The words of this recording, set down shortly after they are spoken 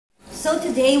So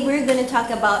today we're going to talk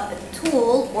about a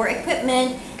tool or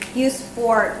equipment used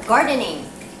for gardening.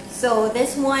 So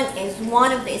this one is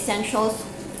one of the essentials,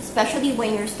 especially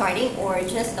when you're starting or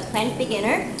just a plant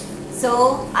beginner.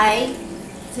 So I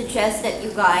suggest that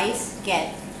you guys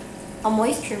get a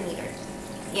moisture meter.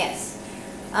 Yes,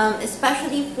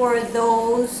 especially for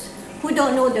those who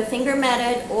don't know the finger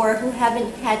method or who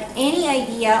haven't had any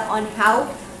idea on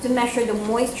how to measure the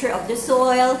moisture of the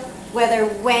soil, whether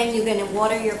when you're going to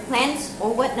water your plants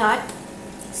or whatnot.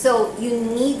 So you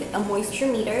need a moisture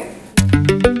meter.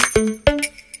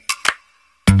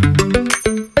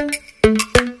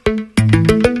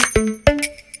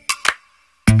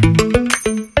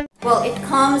 Well, it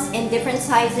comes in different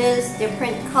sizes,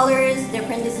 different colors,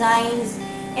 different designs,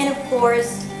 and of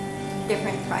course,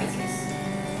 different prices.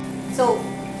 So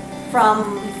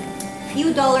from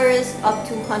few dollars up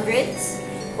to hundreds.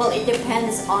 Well, it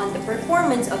depends on the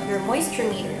performance of your moisture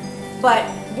meter. But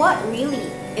what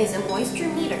really is a moisture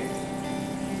meter?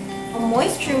 A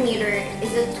moisture meter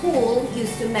is a tool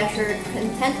used to measure the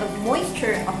content of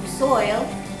moisture of the soil,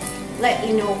 let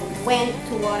you know when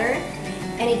to water,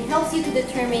 and it helps you to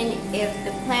determine if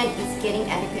the plant is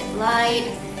getting adequate light,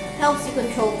 helps you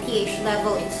control pH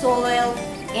level in soil,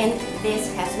 and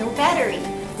this has no battery.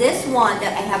 This one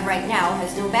that I have right now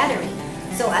has no battery.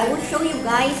 So I will show you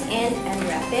guys and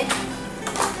unwrap it.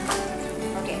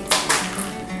 Okay.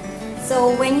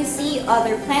 So when you see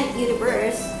other plant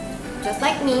YouTubers, just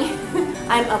like me,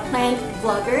 I'm a plant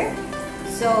vlogger.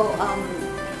 So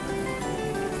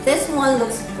this one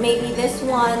looks, maybe this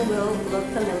one will look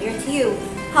familiar to you.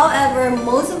 However,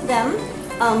 most of them,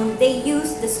 they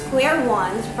use the square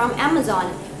ones from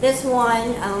Amazon. This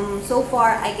one, so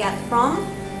far I got from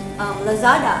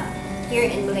Lazada here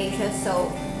in Malaysia. So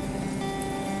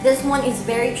this one is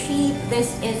very cheap.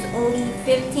 This is only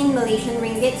 15 Malaysian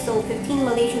ringgit. So 15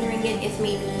 Malaysian ringgit is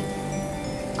maybe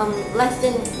less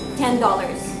than $10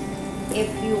 if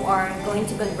you are going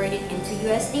to convert it into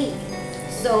USD.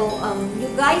 So you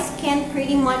guys can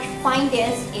pretty much find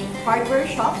this in hardware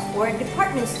shops or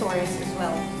department stores as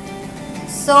well.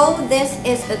 So this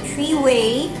is a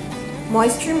three-way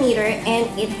moisture meter, and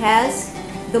it has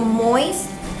the moist,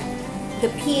 the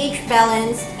pH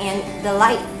balance, and the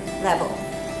light level.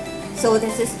 So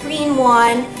this is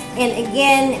 3-in-1, and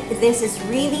again, this is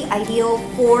really ideal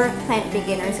for plant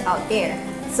beginners out there.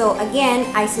 So again,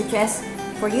 I suggest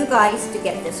for you guys to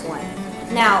get this one.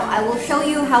 Now, I will show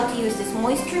you how to use this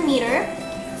moisture meter.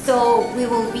 So we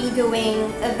will be doing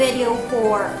a video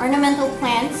for ornamental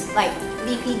plants like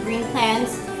leafy green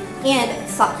plants and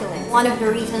succulents. One of the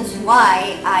reasons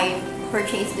why I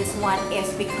purchased this one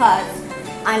is because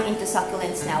I'm into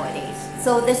succulents nowadays.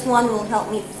 So this one will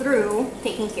help me through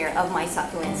taking care of my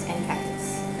succulents and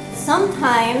cactus.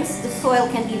 Sometimes the soil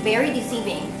can be very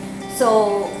deceiving.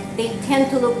 So they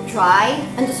tend to look dry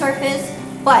on the surface,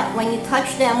 but when you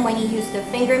touch them, when you use the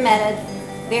finger method,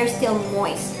 they're still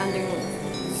moist underneath.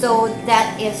 So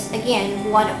that is again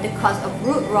one of the cause of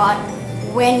root rot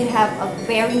when you have a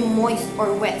very moist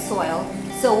or wet soil.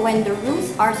 So when the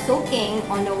roots are soaking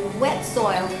on the wet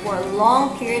soil for a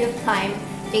long period of time,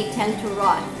 they tend to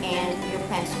rot and your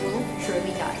plants will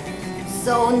surely die.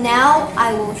 So now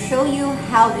I will show you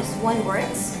how this one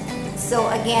works. So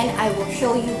again, I will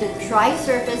show you the dry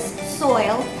surface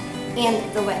soil and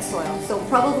the wet soil. So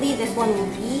probably this one will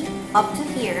be up to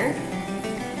here,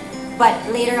 but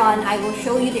later on I will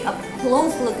show you the up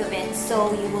close look of it,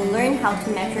 so you will learn how to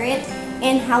measure it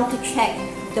and how to check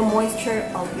the moisture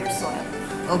of your soil.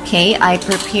 Okay, I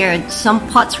prepared some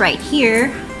pots right here,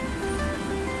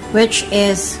 which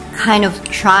is kind of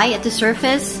dry at the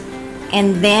surface,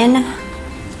 and then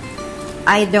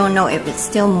I don't know if it's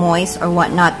still moist or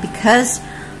whatnot because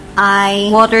I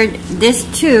watered this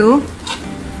too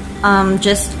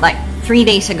just like 3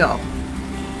 days ago,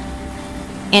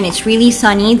 and it's really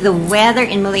sunny. The weather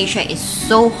in Malaysia is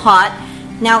so hot.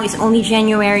 Now it's only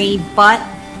January, but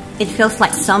it feels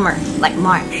like summer, like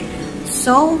March.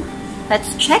 So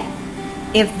let's check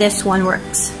if this one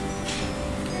works.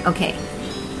 Okay.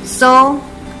 So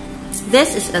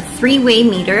this is a three-way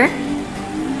meter.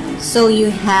 So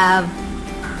you have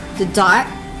the dark,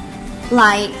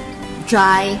 light,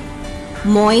 dry,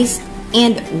 moist,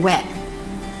 and wet.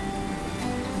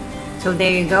 So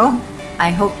there you go.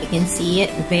 I hope you can see it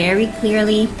very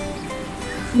clearly.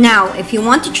 Now, if you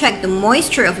want to check the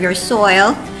moisture of your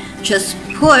soil, just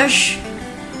push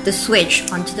the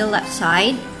switch onto the left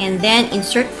side and then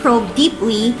insert probe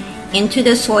deeply into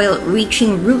the soil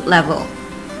reaching root level.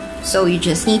 So you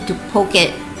just need to poke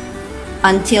it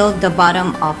until the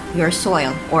bottom of your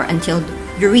soil, or until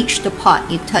you reach the pot,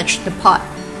 you touch the pot.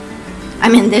 I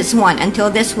mean this one, until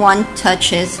this one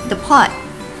touches the pot.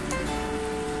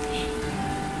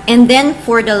 And then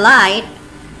for the light,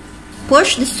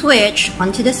 push the switch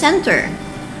onto the center.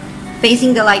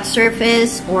 Facing the light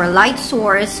surface or light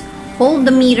source, hold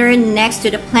the meter next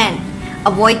to the plant.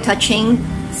 Avoid touching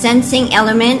sensing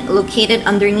element located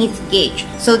underneath gauge.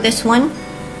 So this one,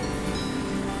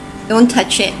 don't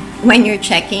touch it when you're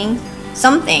checking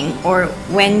something or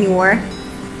when you're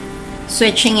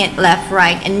switching it left,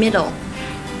 right, and middle.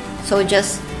 So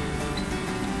just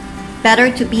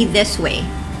better to be this way.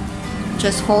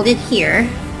 Just hold it here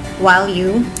while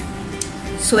you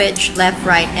switch left,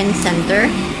 right, and center.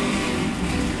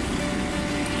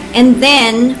 And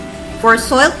then for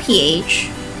soil pH,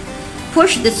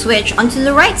 push the switch onto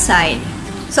the right side.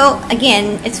 So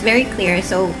again, it's very clear.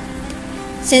 So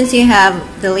since you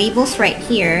have the labels right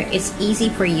here, it's easy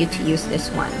for you to use this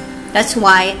one. That's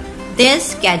why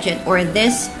this gadget or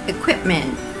this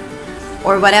equipment,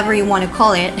 or whatever you want to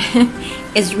call it,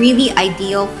 is really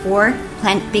ideal for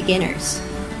plant beginners.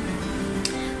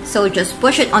 So just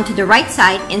push it onto the right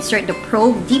side, insert the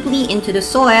probe deeply into the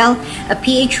soil. A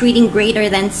pH reading greater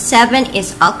than 7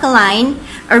 is alkaline,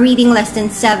 a reading less than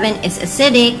 7 is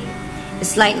acidic. A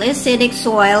slightly acidic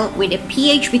soil with a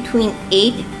pH between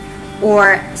 8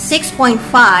 or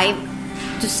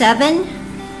 6.5 to 7.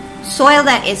 Soil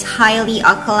that is highly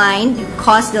alkaline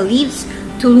cause the leaves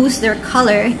to lose their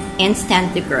color and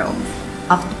stunt the growth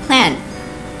of the plant.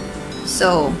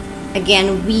 So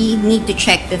again, we need to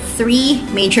check the 3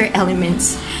 major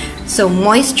elements. So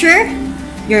moisture,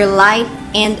 your light,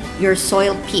 and your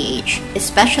soil pH,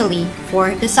 especially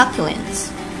for the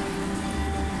succulents.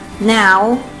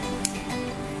 Now,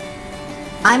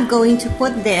 I'm going to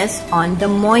put this on the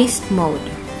moist mode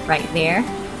right there.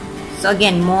 So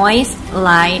again, moist,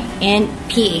 light, and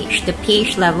pH, the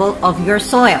pH level of your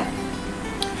soil.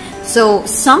 So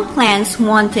some plants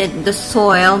wanted the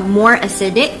soil more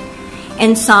acidic,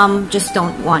 and some just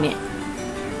don't want it.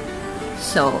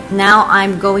 So now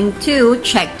I'm going to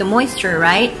check the moisture,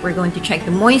 right? We're going to check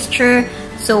the moisture.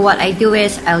 So what I do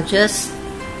is I'll just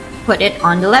put it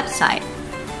on the left side.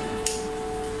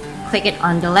 Click it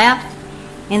on the left,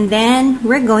 and then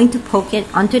we're going to poke it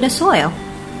onto the soil.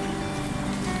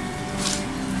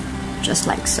 Just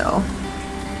like so.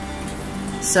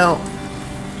 So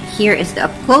here is the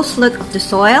up close look of the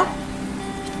soil.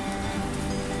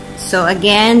 So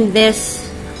again,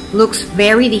 this looks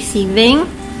very deceiving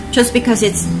just because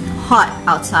it's hot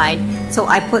outside. So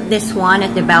I put this one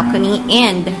at the balcony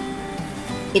and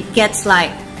it gets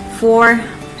like 4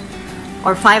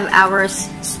 or 5 hours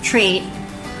straight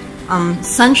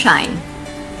sunshine.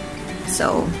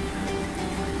 So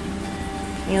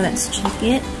okay, let's check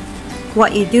it.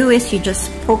 What you do is you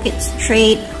just poke it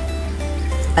straight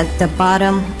at the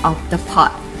bottom of the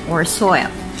pot or soil.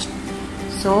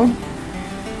 So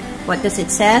what does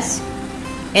it says?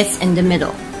 It's in the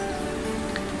middle.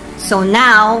 So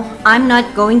now I'm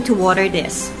not going to water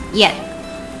this yet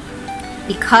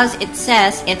because it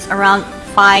says it's around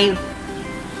 5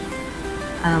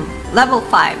 level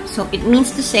 5. So it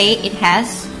means to say it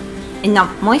has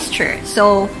enough moisture.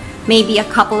 So maybe a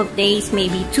couple of days,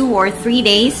 maybe 2 or 3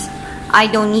 days, I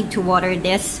don't need to water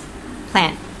this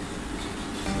plant.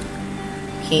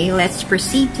 Okay, let's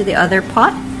proceed to the other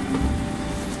pot.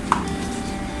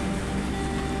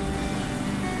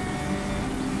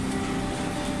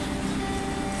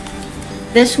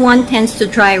 This one tends to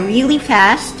dry really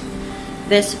fast,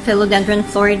 this Philodendron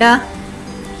Florida,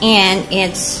 and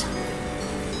it's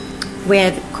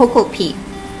with cocoa peat.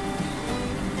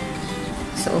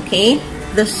 So okay,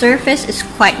 the surface is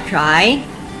quite dry.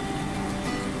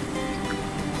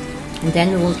 And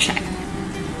then we'll check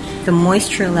the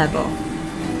moisture level.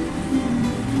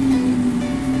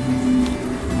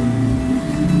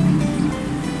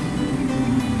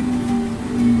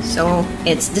 So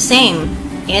it's the same.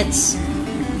 It's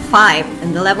 5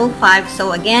 and the level 5.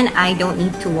 So again, I don't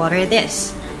need to water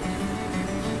this.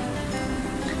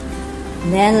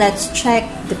 Then let's check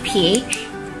the pH.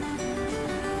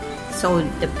 So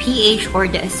the pH or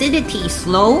the acidity is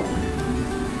low.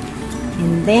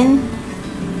 And then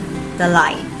the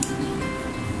light.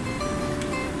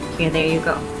 Okay, there you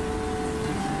go.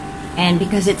 And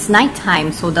because it's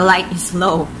nighttime, so the light is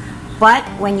low. But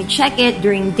when you check it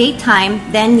during daytime,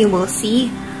 then you will see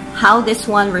how this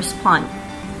one responds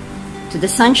to the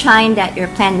sunshine that your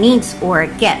plant needs or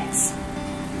gets.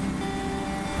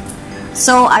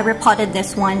 So I repotted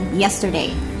this one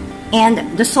yesterday.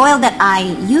 And the soil that I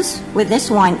use with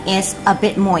this one is a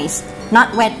bit moist.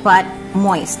 Not wet, but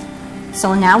moist.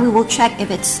 So now we will check if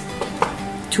it's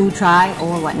too dry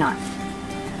or whatnot.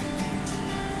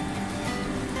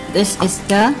 This is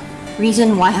the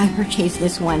reason why I purchased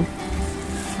this one.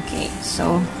 Okay,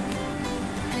 so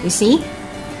you see,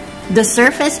 the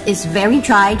surface is very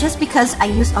dry just because I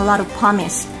use a lot of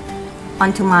pumice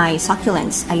onto my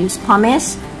succulents. I use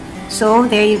pumice, so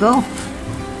there you go.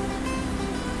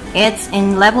 It's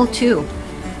in level 2.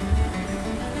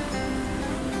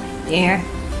 There.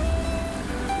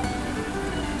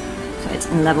 So it's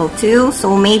in level 2,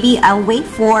 so maybe I'll wait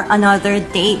for another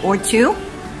day or two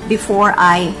before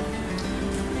I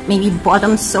maybe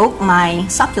bottom soak my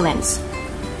succulents.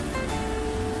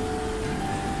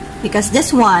 Because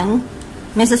this one,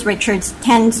 Mrs. Richards,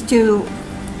 tends to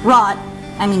rot,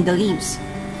 the leaves,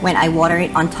 when I water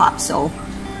it on top. So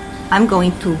I'm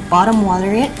going to bottom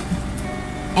water it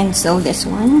and sow this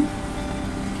one,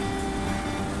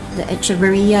 the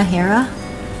Echeveria Hera.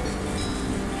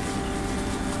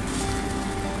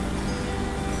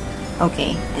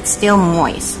 Okay, it's still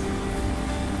moist.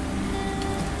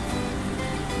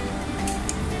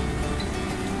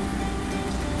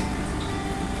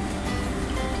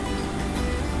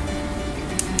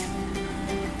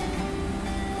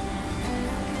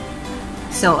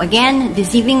 So again,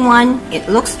 deceiving one, it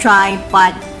looks dry,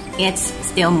 but it's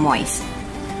still moist.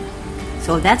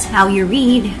 So that's how you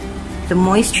read the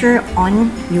moisture on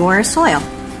your soil.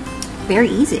 Very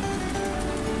easy.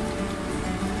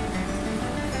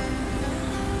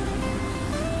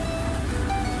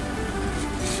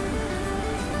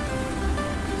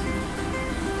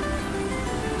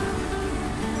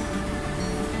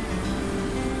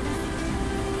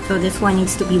 So this one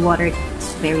needs to be watered.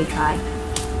 It's very dry.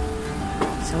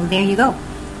 So there you go.